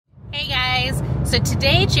So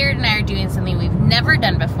today, Jared and I are doing something we've never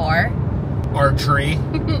done before. Archery.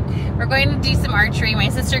 We're going to do some archery. My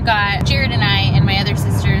sister got Jared and I and my other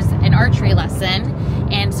sisters an archery lesson.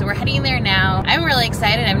 And so we're heading there now. I'm really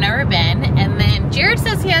excited. I've never been. And then Jared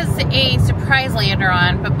says he has a surprise later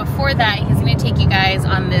on. But before that, he's going to take you guys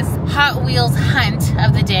on this Hot Wheels hunt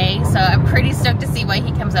of the day. So I'm pretty stoked to see what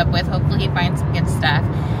he comes up with. Hopefully he finds some good stuff.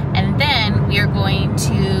 And then we are going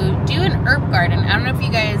to do an herb garden. I don't know if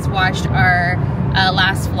you guys watched our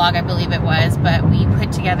last vlog, I believe it was, but we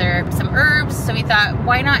put together some herbs, so we thought,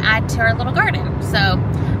 why not add to our little garden? So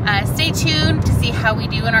stay tuned to see how we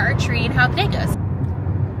do in our archery and how the day goes.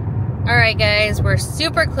 All right, guys, we're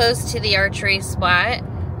super close to the archery spot.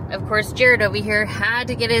 Of course, Jared over here had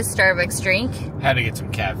to get his Starbucks drink. Had to get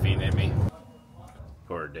some caffeine in me.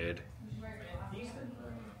 Poor dude.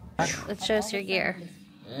 Let's show us your gear.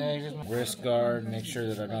 Yeah, just wrist guard, make sure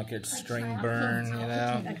that I don't get string burn, you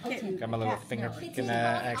know. Got my little finger picking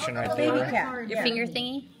action right there. Your finger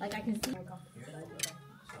thingy? Like I can see.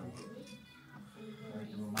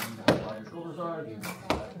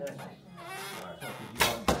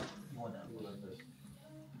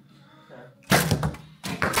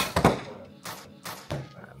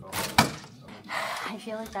 I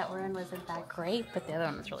feel like that one wasn't that great, but the other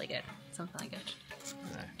one was really good. Something like good.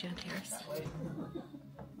 Do you want yours?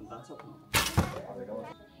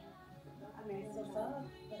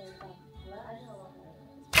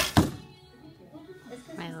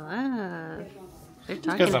 My love. They're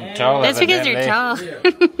talking. Because I'm tall. That's because you're tall.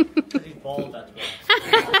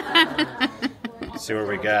 See what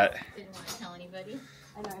we got. Tell anybody.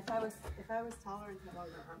 I know if I was taller and had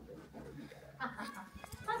longer arms.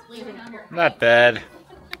 Not bad.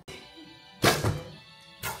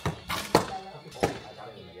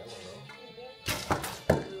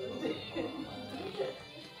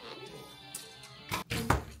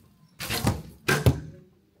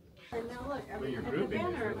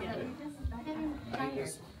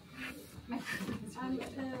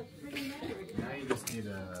 Now you just need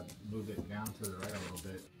to move it down to the right a little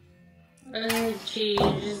bit. Oh, gee,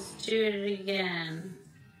 just do it again.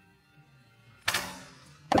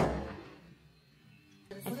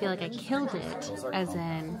 I feel like I killed it, as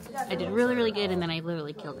in, I did really, really good, and then I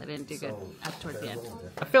literally killed it. I didn't do good up towards the end.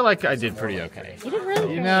 I feel like I did pretty okay. You did really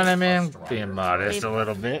good. You know what I mean? Being modest a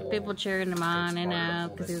little bit. People cheering him on, I know,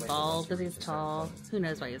 because he was bald, because he's tall. Who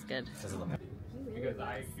knows why he's good.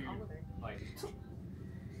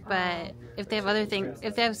 But if they have other things,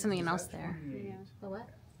 if they have something else there. The what?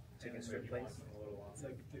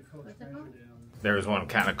 There was one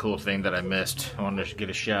kind of cool thing that I missed. I wanted to get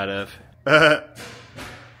a shot of.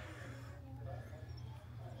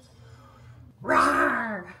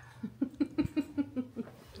 Rawr!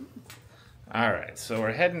 Alright, so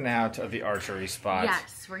we're heading out to the archery spot.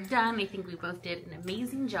 Yes, we're done. I think we both did an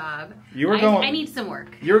amazing job. You were going. I need some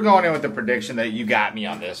work. You were going in with the prediction that you got me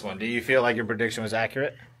on this one. Do you feel like your prediction was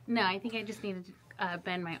accurate? No, I think I just needed to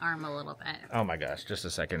bend my arm a little bit. Oh my gosh, just a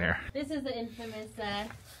second here. This is the infamous,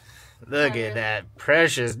 Look at that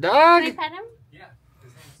precious dog. Can I pet him? Yeah,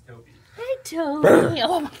 his name's Toby. Hi, Toby.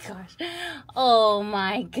 Oh my gosh. Oh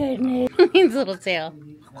my goodness. His little tail.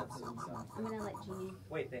 I'm gonna let Jeannie.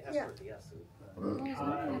 Wait, they have tortilla soup. Oh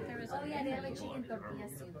yeah, they have a chicken tortilla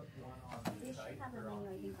soup. They should have a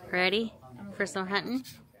menu, I think, like Ready for some hunting?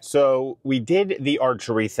 So we did the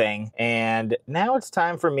archery thing, and now it's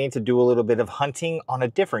time for me to do a little bit of hunting on a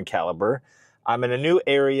different caliber. I'm in a new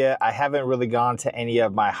area. I haven't really gone to any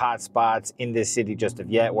of my hot spots in this city just of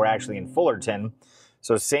yet. We're actually in Fullerton.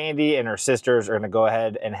 So Sandy and her sisters are gonna go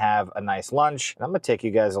ahead and have a nice lunch. And I'm gonna take you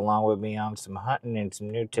guys along with me on some hunting in some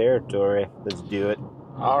new territory. Let's do it.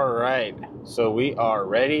 All right, so we are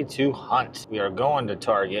ready to hunt. We are going to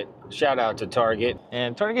Target. Shout out to Target.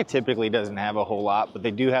 And Target typically doesn't have a whole lot, but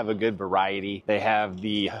they do have a good variety. They have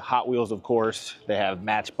the Hot Wheels, of course. They have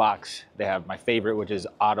Matchbox. They have my favorite, which is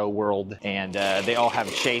Auto World. And they all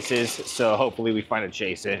have chases, so hopefully we find a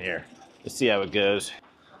chase in here. Let's see how it goes.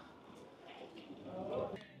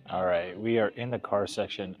 All right, we are in the car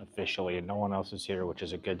section officially, and no one else is here, which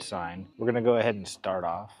is a good sign. We're gonna go ahead and start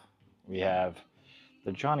off. We have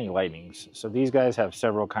the Johnny Lightnings. So these guys have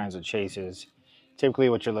several kinds of chases. Typically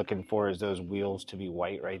what you're looking for is those wheels to be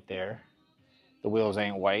white right there. The wheels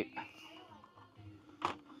ain't white,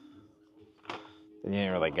 then you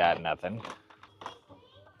ain't really got nothing.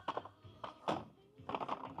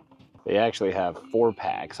 They actually have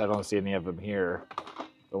 4-packs. I don't see any of them here.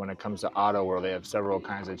 But when it comes to Auto World, they have several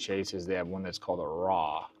kinds of chases. They have one that's called a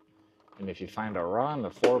Raw. And if you find a Raw in the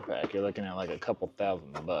 4-pack, you're looking at like a couple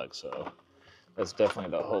 $1,000 bucks. So that's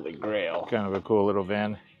definitely the holy grail. Kind of a cool little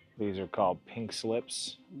van. These are called pink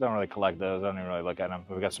slips. Don't really collect those. I don't even really look at them.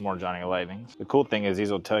 But we got some more Johnny Lightnings. The cool thing is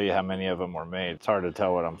these will tell you how many of them were made. It's hard to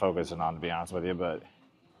tell what I'm focusing on, to be honest with you, but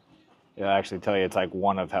it'll actually tell you it's like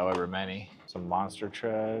one of however many. Some monster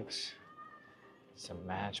trucks, some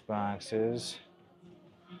matchboxes.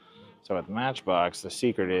 So with Matchbox, the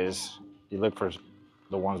secret is you look for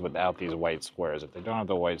the ones without these white squares. If they don't have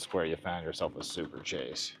the white square, you found yourself a super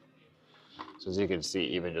chase. So as you can see,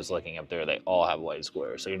 even just looking up there, they all have white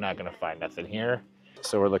squares. So you're not gonna find nothing here.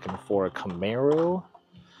 So we're looking for a Camaro,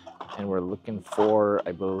 and we're looking for,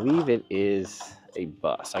 I believe it is a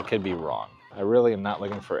bus. I could be wrong. I really am not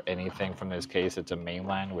looking for anything from this case. It's a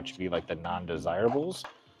mainline, which would be like the non-desirables.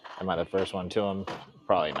 Am I the first one to them?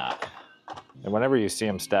 Probably not. And whenever you see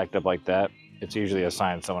them stacked up like that, it's usually a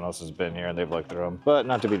sign someone else has been here and they've looked through them. But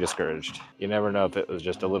not to be discouraged. You never know if it was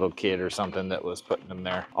just a little kid or something that was putting them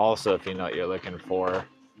there. Also, if you know what you're looking for,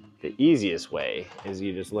 the easiest way is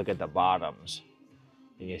you just look at the bottoms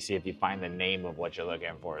and you see if you find the name of what you're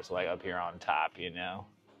looking for. It's like up here on top, you know?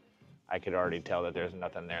 I could already tell that there's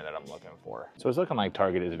nothing there that I'm looking for. So it's looking like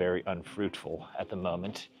Target is very unfruitful at the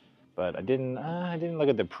moment. But I didn't look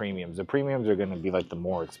at the premiums. The premiums are gonna be like the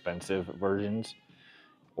more expensive versions.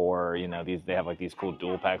 Or, you know, they have like these cool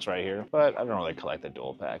dual packs right here. But I don't really collect the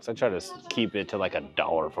dual packs. I try to keep it to like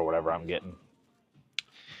 $1 for whatever I'm getting.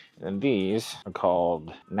 And these are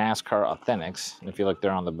called NASCAR Authentics. And if you look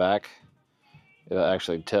there on the back, it'll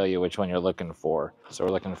actually tell you which one you're looking for. So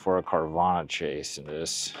we're looking for a Carvana chase in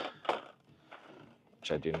this,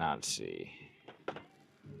 which I do not see.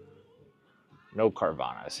 No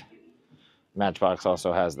Carvanas. Matchbox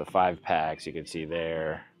also has the 5 packs you can see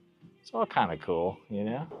there. It's all kind of cool, you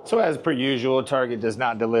know? So as per usual, Target does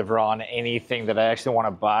not deliver on anything that I actually want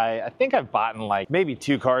to buy. I think I've bought like maybe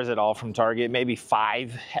 2 cars at all from Target, maybe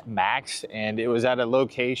 5 at max. And it was at a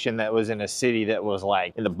location that was in a city that was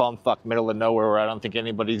like in the bumfuck middle of nowhere where I don't think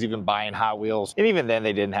anybody's even buying Hot Wheels. And even then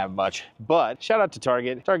they didn't have much. But shout out to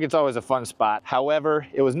Target. Target's always a fun spot. However,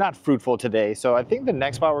 it was not fruitful today. So I think the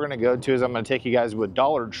next spot we're gonna go to is I'm gonna take you guys to a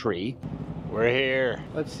Dollar Tree. We're here.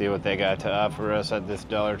 Let's see what they got to offer us at this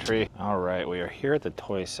Dollar Tree. All right, we are here at the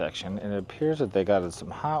toy section, and it appears that they got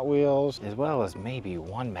some Hot Wheels, as well as maybe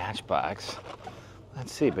 1 Matchbox.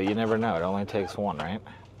 Let's see, but you never know. It only takes 1, right?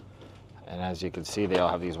 And as you can see, they all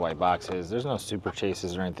have these white boxes. There's no super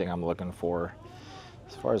chases or anything I'm looking for.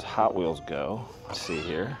 As far as Hot Wheels go, let's see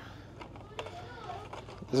here.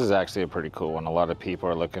 This is actually a pretty cool one. A lot of people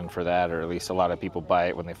are looking for that, or at least a lot of people buy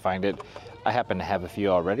it when they find it. I happen to have a few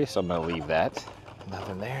already, so I'm gonna leave that.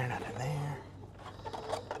 Nothing there, nothing there.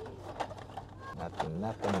 Nothing,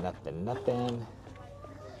 nothing, nothing, nothing.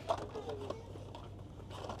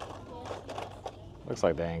 Looks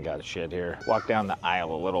like they ain't got shit here. Walk down the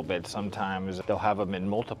aisle a little bit. Sometimes they'll have them in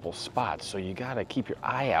multiple spots, so you gotta keep your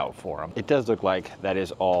eye out for them. It does look like that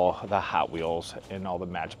is all the Hot Wheels and all the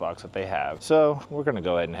Matchbox that they have. So we're gonna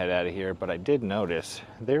go ahead and head out of here, but I did notice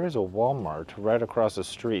there is a Walmart right across the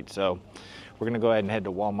street. So we're gonna go ahead and head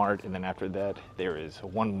to Walmart, and then after that, there is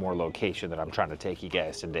one more location that I'm trying to take you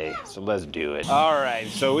guys today. So let's do it. All right,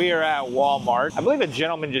 so we are at Walmart. I believe a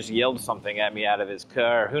gentleman just yelled something at me out of his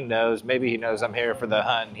car. Who knows? Maybe he knows I'm here for the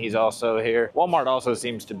hunt and he's also here. Walmart also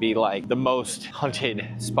seems to be like the most hunted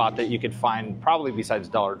spot that you could find, probably besides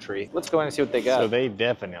Dollar Tree. Let's go in and see what they got. So they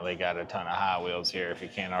definitely got a ton of Hot Wheels here, if you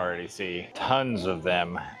can't already see. Tons of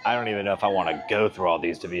them. I don't even know if I want to go through all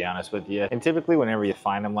these, to be honest with you. And typically whenever you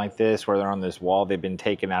find them like this, where they're on this wall, they've been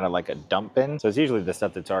taken out of like a dump bin. So it's usually the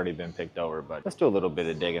stuff that's already been picked over, but let's do a little bit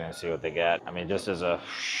of digging and see what they got. I mean, just as a,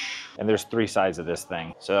 and there's 3 sides of this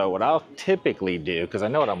thing. So what I'll typically do, because I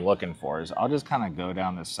know what I'm looking for, is I'll just kind of go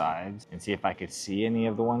down the sides and see if I could see any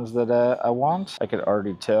of the ones that I want. I could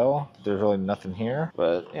already tell there's really nothing here,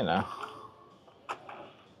 but you know.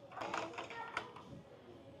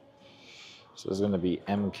 So this is gonna be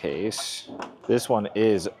M case. This one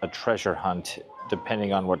is a treasure hunt,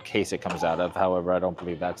 depending on what case it comes out of. However, I don't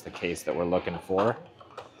believe that's the case that we're looking for.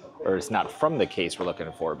 Or it's not from the case we're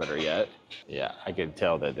looking for, better yet. Yeah, I could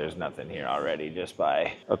tell that there's nothing here already just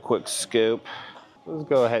by a quick scope. Let's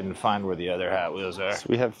go ahead and find where the other Hot Wheels are. So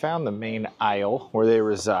we have found the main aisle where they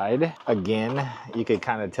reside. Again, you could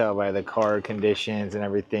kind of tell by the car conditions and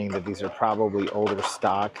everything that these are probably older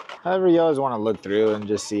stock. However, you always want to look through and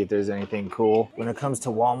just see if there's anything cool. When it comes to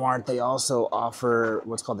Walmart, they also offer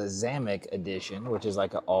what's called the Zamek edition, which is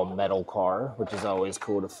like an all metal car, which is always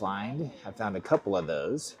cool to find. I found a couple of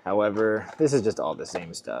those. However, this is just all the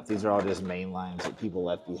same stuff. These are all just main lines that people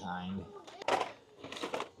left behind.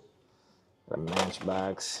 A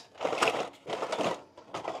Matchbox.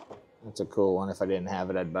 That's a cool one. If I didn't have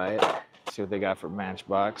it, I'd buy it. See what they got for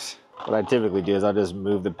Matchbox. What I typically do is I'll just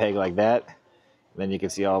move the peg like that. Then you can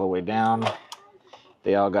see all the way down.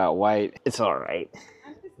 They all got white. It's all right.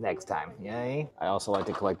 Next time, yay. I also like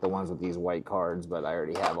to collect the ones with these white cards, but I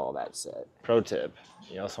already have all that set. Pro tip,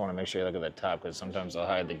 you also want to make sure you look at the top because sometimes they'll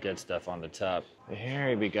hide the good stuff on the top.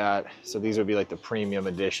 Here we got, so these would be like the premium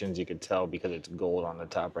editions, you could tell because it's gold on the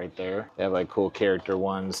top right there. They have like cool character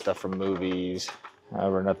ones, stuff from movies.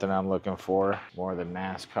 However, nothing I'm looking for. More of the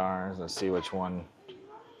NASCARs. Let's see which one.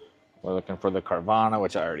 We're looking for the Carvana,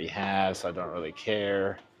 which I already have, so I don't really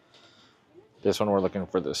care. This one we're looking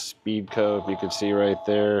for the speed coat, you can see right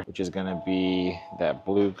there, which is gonna be that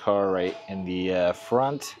blue car right in the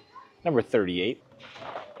front, number 38,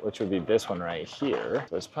 which would be this one right here.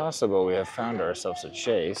 So it's possible we have found ourselves a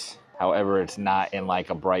chase. However, it's not in like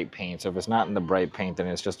a bright paint. So if it's not in the bright paint, then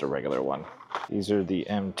it's just a regular one. These are the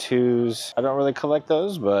M2s. I don't really collect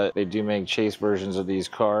those, but they do make chase versions of these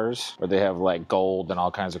cars where they have like gold and all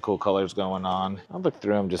kinds of cool colors going on. I'll look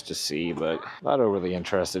through them just to see, but not overly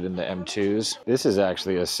interested in the M2s. This is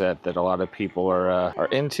actually a set that a lot of people are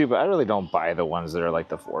into, but I really don't buy the ones that are like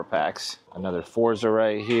the 4-packs. Another Forza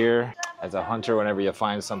right here. As a hunter, whenever you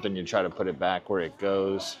find something, you try to put it back where it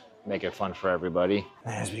goes. Make it fun for everybody.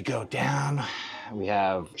 As we go down, we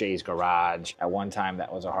have Jay's Garage. At one time,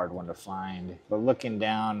 that was a hard one to find. But looking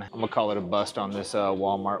down, I'm gonna call it a bust on this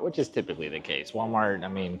Walmart, which is typically the case. Walmart, I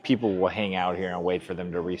mean, people will hang out here and wait for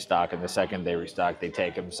them to restock, and the second they restock, they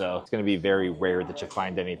take them. So it's gonna be very rare that you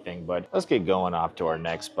find anything, but let's get going off to our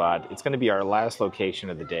next spot. It's gonna be our last location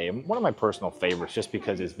of the day. One of my personal favorites, just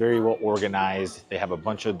because it's very well organized. They have a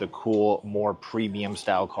bunch of the cool, more premium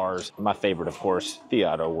style cars. My favorite, of course, the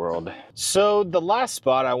Auto World. So the last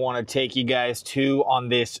spot I wanna take you guys to on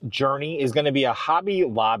this journey is going to be a Hobby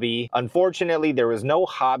Lobby. Unfortunately, there is no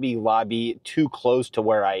Hobby Lobby too close to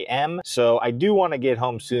where I am, so I do want to get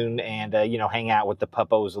home soon and you know, hang out with the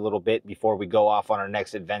puppos a little bit before we go off on our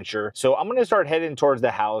next adventure. So I'm going to start heading towards the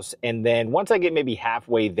house, and then once I get maybe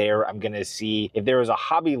halfway there, I'm going to see if there is a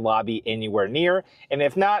Hobby Lobby anywhere near, and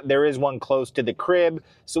if not, there is one close to the crib,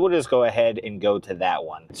 so we'll just go ahead and go to that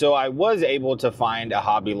one. So I was able to find a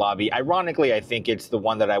Hobby Lobby. Ironically, I think it's the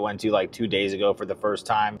one that I went to like 2 days ago for the first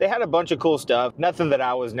time. They had a bunch of cool stuff, nothing that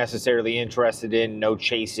I was necessarily interested in, no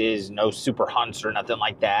chases, no super hunts or nothing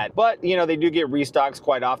like that. But, you know, they do get restocks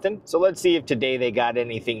quite often. So let's see if today they got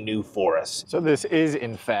anything new for us. So this is,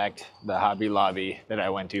 in fact, the Hobby Lobby that I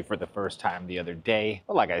went to for the first time the other day.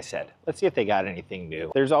 But like I said, let's see if they got anything new.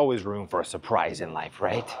 There's always room for a surprise in life,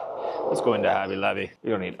 right? Let's go into Hobby Lobby.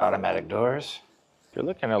 We don't need automatic doors. If you're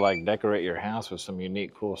looking to like decorate your house with some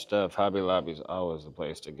unique cool stuff, Hobby Lobby is always the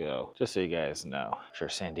place to go. Just so you guys know. I'm sure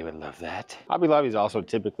Sandy would love that. Hobby Lobbies also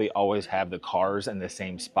typically always have the cars in the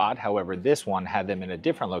same spot. However, this one had them in a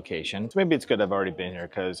different location. So maybe it's good I've already been here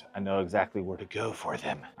because I know exactly where to go for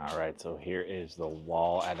them. All right, so here is the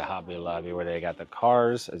wall at the Hobby Lobby where they got the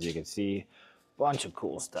cars. As you can see, bunch of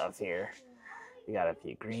cool stuff here. We got a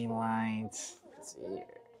few green lights. Let's see here.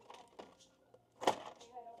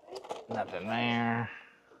 Nothing there.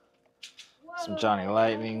 Some Johnny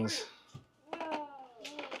Lightnings.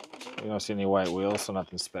 We don't see any white wheels, so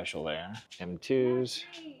nothing special there. M2s.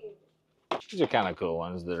 These are kind of cool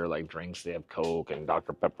ones that are like drinks. They have Coke and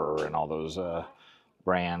Dr. Pepper and all those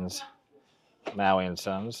brands. Maui and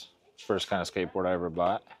Sons. First kind of skateboard I ever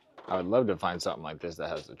bought. I would love to find something like this that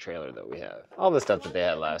has the trailer that we have. All the stuff that they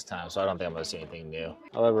had last time, so I don't think I'm going to see anything new.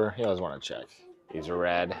 However, you always want to check. These are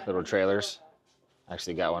rad little trailers.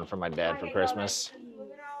 Actually got one from my dad for Christmas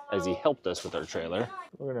as he helped us with our trailer.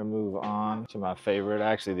 We're gonna move on to my favorite.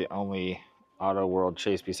 Actually, the only Auto World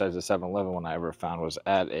chase besides the 7-Eleven one I ever found was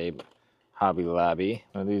at a Hobby Lobby.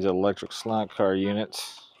 One of these electric slot car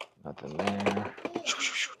units. Nothing there.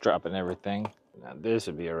 Dropping everything. Now this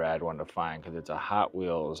would be a rad one to find because it's a Hot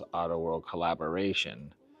Wheels Auto World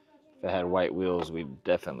collaboration. If it had white wheels, we'd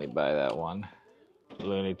definitely buy that one.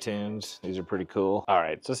 Looney Tunes, these are pretty cool. All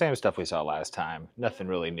right, so same stuff we saw last time. Nothing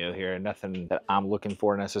really new here, nothing that I'm looking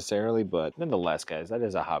for necessarily, but nonetheless, guys, that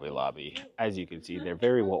is a Hobby Lobby. As you can see, they're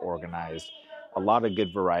very well organized. A lot of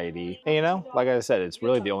good variety. And you know, like I said, it's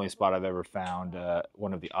really the only spot I've ever found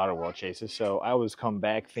one of the Auto World chases. So I always come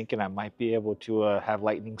back thinking I might be able to have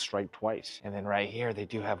lightning strike twice. And then right here, they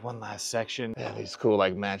do have one last section. Yeah, these cool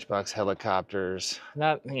like Matchbox helicopters.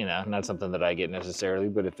 Not, you know, not something that I get necessarily,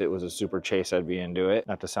 but if it was a super chase, I'd be into it.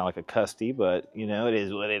 Not to sound like a custy, but you know, it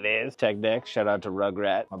is what it is. Tech decks, shout out to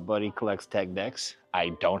Rugrat. My buddy collects tech decks.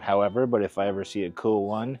 I don't, however, but if I ever see a cool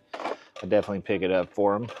one, I definitely pick it up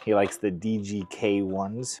for him. He likes the DGK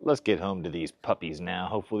ones. Let's get home to these puppies now.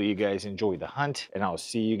 Hopefully you guys enjoy the hunt, and I'll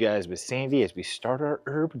see you guys with Sandy as we start our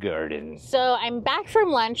herb garden. So I'm back from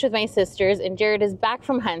lunch with my sisters, and Jerid is back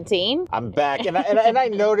from hunting. I'm back, and I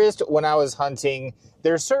noticed when I was hunting,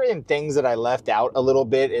 there's certain things that I left out a little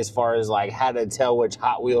bit as far as like how to tell which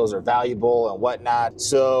Hot Wheels are valuable and whatnot.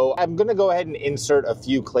 So I'm gonna go ahead and insert a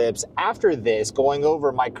few clips after this going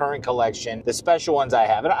over my current collection, the special ones I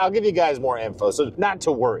have, and I'll give you guys more info, so not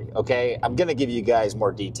to worry, okay? I'm gonna give you guys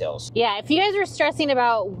more details. Yeah, if you guys are stressing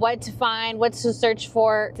about what to find, what to search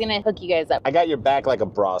for, it's gonna hook you guys up. I got your back like a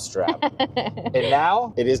bra strap. And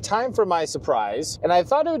now it is time for my surprise, and I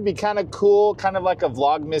thought it would be kind of cool, kind of like a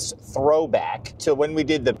Vlogmas throwback to when we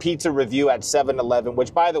did the pizza review at 7-Eleven,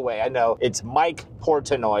 which, by the way, I know it's Mike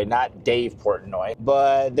Portnoy, not Dave Portnoy,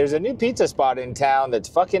 but there's a new pizza spot in town that's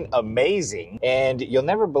fucking amazing, and you'll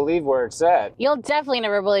never believe where it's at. You'll definitely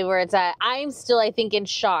never believe where it's at. I'm still, I think, in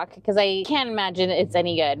shock because I can't imagine it's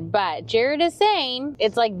any good, but Jerid is saying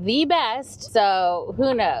it's like the best, so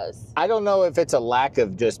who knows? I don't know if it's a lack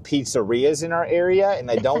of just pizzerias in our area, and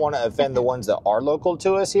I don't want to offend the ones that are local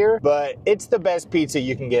to us here, but it's the best pizza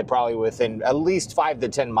you can get probably within at least 5 to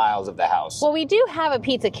 10 miles of the house. Well, we do have a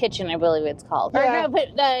pizza kitchen, I believe it's called. Yeah. Or no,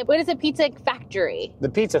 but what is it? Pizza factory. The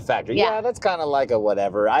Pizza Factory. Yeah. Yeah, that's kind of like a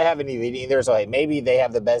whatever. I haven't even eaten either, so hey, maybe they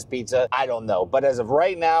have the best pizza. I don't know. But as of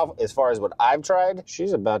right now, as far as what I've tried,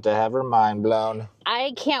 she's about to have her mind blown.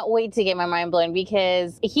 I can't wait to get my mind blown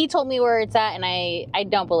because he told me where it's at and I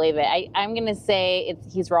don't believe it. I'm going to say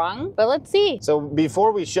he's wrong, but let's see. So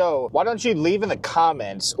before we show, why don't you leave in the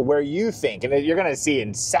comments where you think, and you're going to see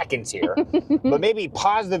in seconds here, but maybe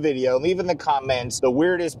pause the video, leave in the comments the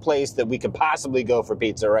weirdest place that we could possibly go for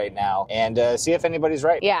pizza right now and see if anybody's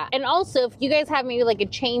right. Yeah. And also, if you guys have maybe like a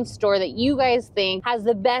chain store that you guys think has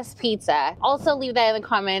the best pizza, also leave that in the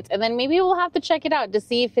comments, and then maybe we'll have to check it out to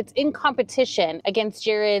see if it's in competition against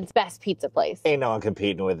Jerid's best pizza place. Ain't no one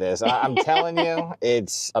competing with this. I'm telling you,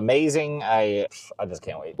 it's amazing. I just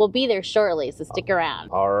can't wait. We'll be there shortly, so stick around.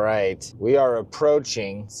 All right, we are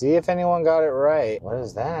approaching. See if anyone got it right. What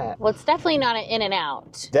is that? Well, it's definitely not an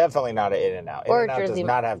In-N-Out. Definitely not an In-N-Out. Or In-N-Out does Jersey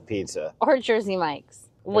not have pizza. or Jersey Mike's.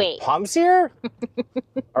 Wait. Pumps here?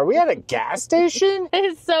 Are we at a gas station?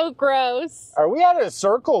 It's so gross. Are we at a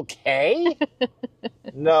Circle K?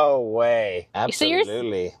 No way. So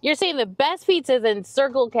Absolutely. you're saying the best pizza is in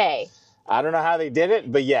Circle K. I don't know how they did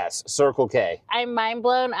it, but yes, Circle K. I'm mind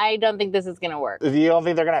blown. I don't think this is going to work. You don't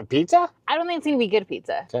think they're going to have pizza? I don't think it's going to be good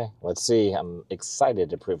pizza. Okay, let's see. I'm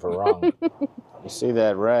excited to prove her wrong. You see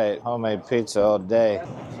that right. Homemade pizza all day.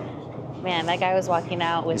 Man, that guy was walking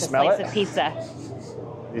out with You a smell slice it? of pizza.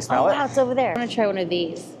 You smell it? Wow, it's over there. I'm going to try one of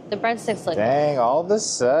these. The breadsticks look Dang, all of a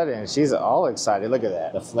sudden, she's all excited. Look at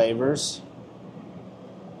that. The flavors.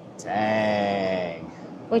 Dang.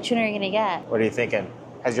 Which one are you going to get? What are you thinking?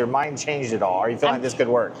 Has your mind changed at all? Are you feeling like this could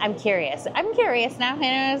work? I'm curious. I'm curious now. You know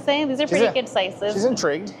what I'm saying? These are pretty good slices. She's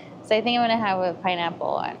intrigued. So I think I'm going to have a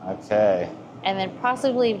pineapple one. Okay. And then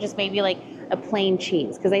possibly just maybe like a plain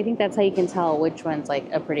cheese, because I think that's how you can tell which one's like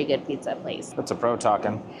a pretty good pizza place. That's a pro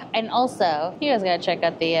talking. And also, you guys gotta check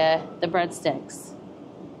out the breadsticks.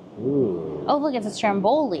 Ooh. Oh, look, it's a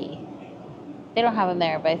stromboli. They don't have them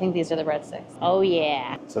there, but I think these are the breadsticks. Oh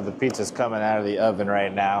yeah. So the pizza's coming out of the oven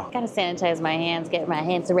right now. Gotta sanitize my hands, get my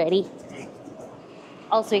hands ready.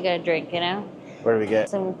 Also, you gotta drink, you know? What do we get?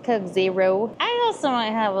 Some Coke Zero. I also might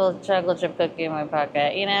have a little chocolate chip cookie in my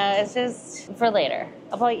pocket. You know, it's just for later.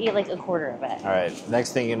 I'll probably eat like a quarter of it. All right,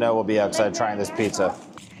 next thing you know, we'll be outside trying this pizza.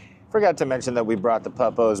 Forgot to mention that we brought the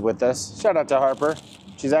puppos with us. Shout out to Harper.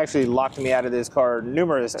 She's actually locked me out of this car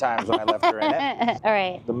numerous times when I left her in it. All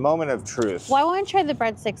right. The moment of truth. Well, I want to try the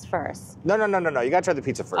breadsticks first. No. You gotta try the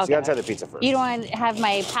pizza first. Okay. You gotta try the pizza first. You don't want to have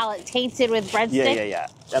my palate tainted with breadsticks? Yeah.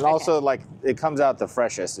 And also, like, it comes out the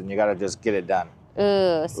freshest, and you gotta just get it done.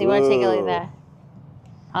 Ooh, so you want to take it like that?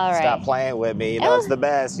 All right. Stop playing with me. You know it's the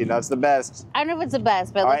best. You know it's the best. I don't know if it's the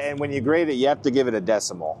best, but All right, and when you grade it, you have to give it a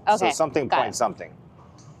decimal. Okay, So something got point it. something.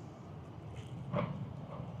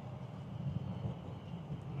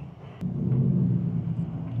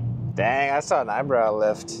 Dang, I saw an eyebrow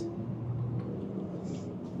lift.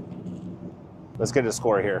 Let's get a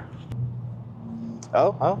score here.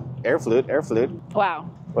 Oh, air flute. wow.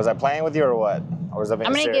 Was I playing with you or what? Or was I being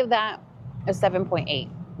I'm going to serious? give that a 7.8.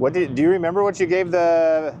 What do you remember what you gave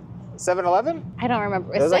the 7-Eleven? I don't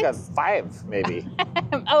remember. It was like a Six? 5, maybe.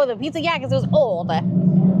 Oh, the pizza? Yeah, because it was old. It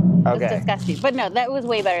was Okay. disgusting. But no, that was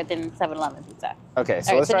way better than 7-Eleven pizza. Okay,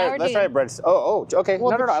 so All right, let's so now try we're let's try doing- bread. Oh, okay.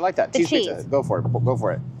 Well, No, I like that. the Cheese pizza. cheese. Go for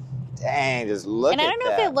it. Dang, just look at that. And I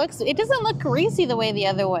don't know if it doesn't look greasy the way the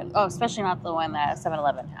other one, oh, especially not the one that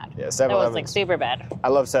 7-Eleven had. Yeah, 7-Eleven. That was like super bad. I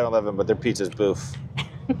love 7-Eleven, but their pizza's boof.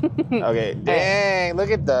 Okay, dang, look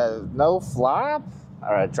at the no flop.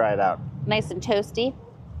 All right, try it out. Nice and toasty.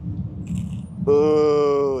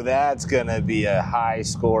 Ooh, that's gonna be a high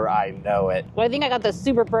score, I know it. Well, I think I got the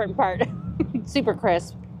super burnt part. Super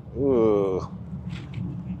crisp. Ooh.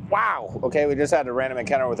 Wow. Okay, we just had a random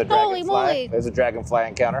encounter with a Holy dragonfly. moly. There's a dragonfly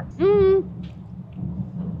encounter.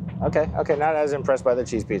 Okay, not as impressed by the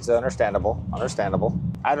cheese pizza. Understandable.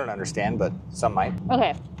 I don't understand, but some might.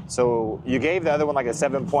 Okay. So you gave the other one like a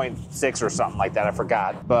 7.6 or something like that. I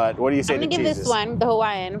forgot. But what do you say I'm to gonna give cheeses? this one, the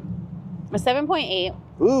Hawaiian, a 7.8.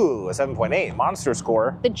 Ooh, a 7.8. Monster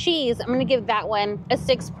score. The cheese, I'm gonna give that one a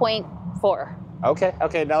 6.4.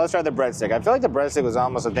 Okay, now let's try the breadstick. I feel like the breadstick was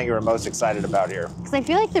almost the thing you were most excited about here. Because I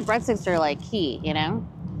feel like the breadsticks are like key, you know?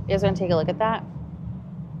 You guys wanna take a look at that?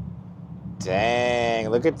 Dang,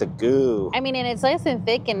 look at the goo. I mean, and it's nice and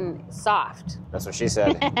thick and soft. That's what she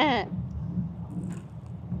said.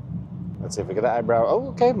 Let's see if we get the eyebrow. Oh,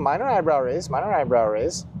 okay, minor eyebrow raise.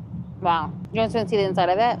 Wow. You want to see the inside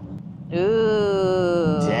of it?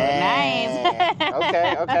 Ooh, Dang. nice.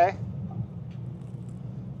 Okay.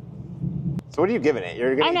 So what are you giving it?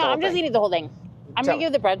 You're gonna I know, I'm just eating the whole thing. I'm Tell- gonna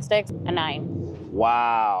give the breadsticks a 9.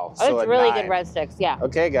 Wow. Oh, so it's a really 9. good breadsticks, yeah.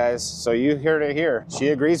 Okay, guys, so you heard it here. She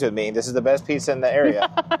agrees with me. This is the best pizza in the area.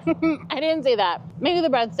 I didn't say that. Maybe the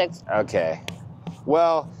breadsticks. Okay.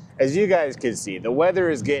 Well, as you guys can see, the weather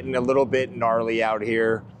is getting a little bit gnarly out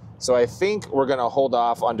here. So I think we're going to hold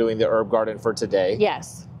off on doing the herb garden for today.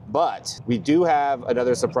 Yes. But we do have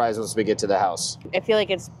another surprise once we get to the house. I feel like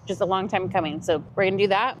it's just a long time coming. So we're going to do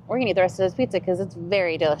that. We're going to eat the rest of this pizza because it's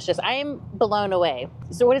very delicious. I am blown away.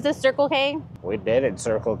 So what is this, Circle K? We did it,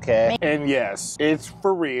 Circle K. And yes, it's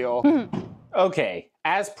for real. Okay,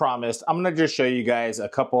 as promised, I'm gonna just show you guys a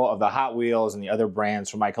couple of the Hot Wheels and the other brands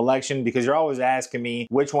from my collection because you're always asking me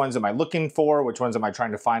which ones am I looking for, which ones am I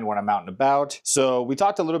trying to find when I'm out and about. So we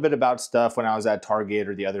talked a little bit about stuff when I was at Target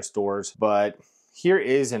or the other stores, but here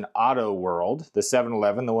is an Auto World, the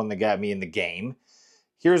 7-Eleven, the one that got me in the game.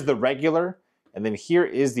 Here's the regular, and then here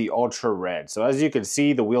is the Ultra Red. So as you can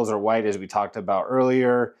see, the wheels are white as we talked about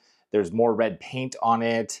earlier. There's more red paint on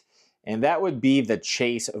it. And that would be the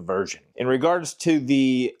Chase version. In regards to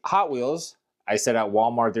the Hot Wheels, I said at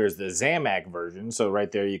Walmart there's the Zamac version. So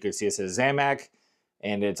right there you can see it says Zamac,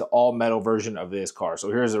 and it's all metal version of this car. So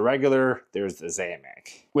here's the regular, there's the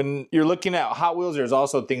Zamac. When you're looking at Hot Wheels, there's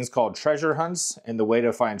also things called treasure hunts. And the way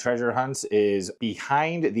to find treasure hunts is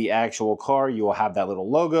behind the actual car, you will have that little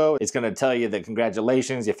logo. It's gonna tell you that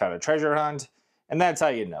congratulations, you found a treasure hunt. And that's how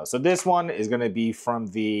you know. So this one is gonna be from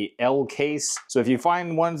the L case. So if you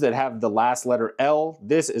find ones that have the last letter L,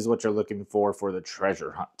 this is what you're looking for the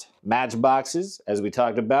treasure hunt. Matchboxes, as we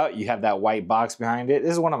talked about, you have that white box behind it.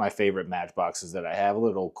 This is one of my favorite matchboxes that I have, a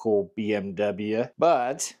little cool BMW.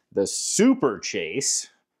 But the Super Chase,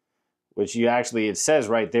 which it says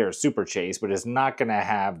right there, Super Chase, but it's not gonna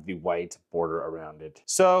have the white border around it.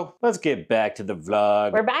 So let's get back to the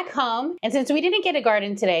vlog. We're back home, and since we didn't get a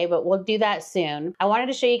garden today, but we'll do that soon, I wanted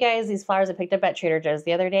to show you guys these flowers I picked up at Trader Joe's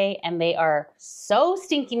the other day, and they are so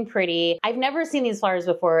stinking pretty. I've never seen these flowers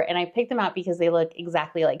before, and I picked them out because they look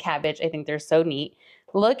exactly like cabbage. I think they're so neat.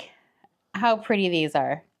 Look how pretty these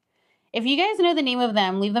are. If you guys know the name of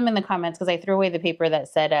them, leave them in the comments because I threw away the paper that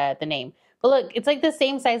said the name. But look, it's like the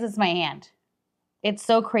same size as my hand. It's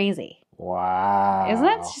so crazy. Wow. Isn't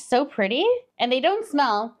that just so pretty? And they don't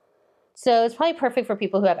smell. So it's probably perfect for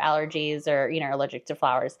people who have allergies or, you know, are allergic to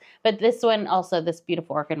flowers. But this one also, this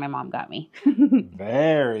beautiful orchid my mom got me.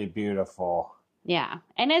 Very beautiful. Yeah.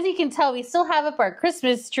 And as you can tell, we still have up our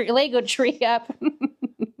Christmas tree, Lego tree up.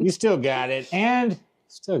 You still got it. And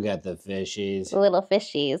still got the fishies. The little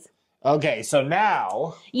fishies. Okay, so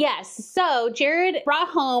now... Yes, so Jerid brought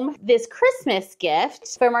home this Christmas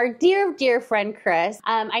gift from our dear, dear friend, Chris.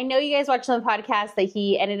 I know you guys watched on the podcast that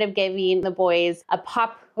he ended up giving the boys a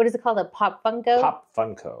pop, what is it called? A Pop Funko? Pop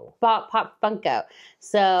Funko. Pop Funko.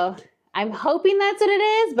 So I'm hoping that's what it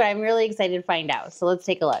is, but I'm really excited to find out. So let's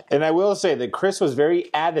take a look. And I will say that Chris was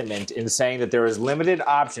very adamant in saying that there was limited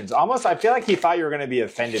options. Almost, I feel like he thought you were going to be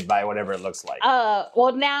offended by whatever it looks like.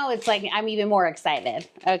 Well, now it's like I'm even more excited.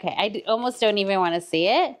 Okay, I almost don't even want to see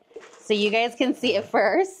it. So you guys can see it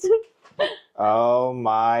first. Oh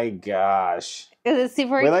my gosh. Is it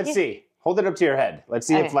super? Wait, let's see. Hold it up to your head. Let's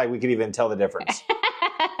see if Okay. like we could even tell the difference.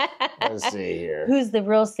 Let's see here. Who's the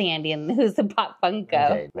real Sandy and who's the Pop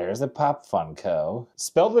Funko? Okay, there's the Pop Funko.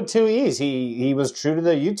 Spelled with 2 E's. He was true to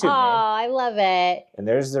the YouTube Oh, name. I love it. And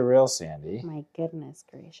there's the real Sandy. My goodness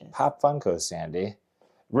gracious. Pop Funko Sandy.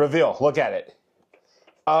 Reveal. Look at it.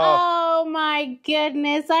 Oh my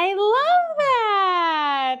goodness. I love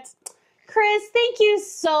that. Chris, thank you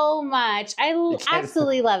so much. I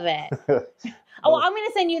absolutely love it. Oh, I'm going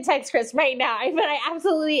to send you a text, Chris, right now. But I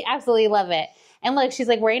absolutely, absolutely love it. And look, she's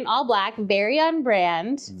like wearing all black, very on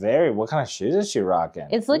brand. Very. What kind of shoes is she rocking?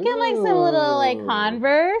 It's looking like some little like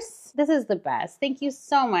Converse. This is the best. Thank you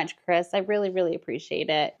so much, Chris. I really, really appreciate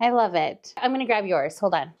it. I love it. I'm going to grab yours.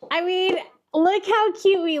 Hold on. I mean, look how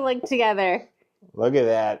cute we look together. Look at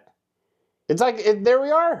that. It's like, there we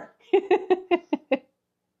are.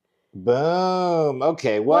 Boom.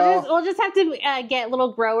 Okay, well. We'll just have to get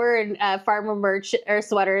little grower and farmer merch or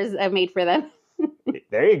sweaters made for them.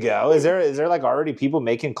 There you go. Is there like already people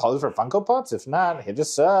making clothes for Funko Pops? If not, hit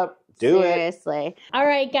us up. Seriously. All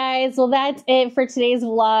right, guys. Well, that's it for today's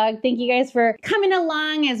vlog. Thank you guys for coming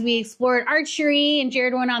along as we explored archery and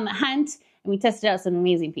Jerid went on the hunt and we tested out some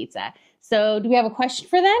amazing pizza. So do we have a question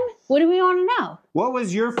for them? What do we want to know? What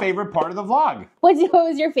was your favorite part of the vlog? What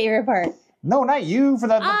was your favorite part? No, not you. For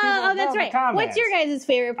the people. Oh, that's right. What's your guys'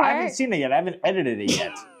 favorite part? I haven't seen it yet. I haven't edited it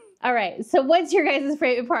yet. All right. So what's your guys'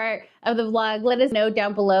 favorite part of the vlog? Let us know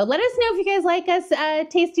down below. Let us know if you guys like us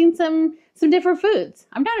tasting some different foods.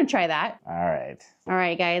 I'm down to try that. All right. All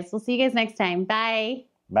right, guys. We'll see you guys next time. Bye.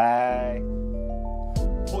 Bye.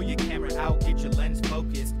 Pull your camera out, get your lens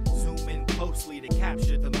focused. Zoom in closely to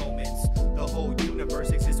capture the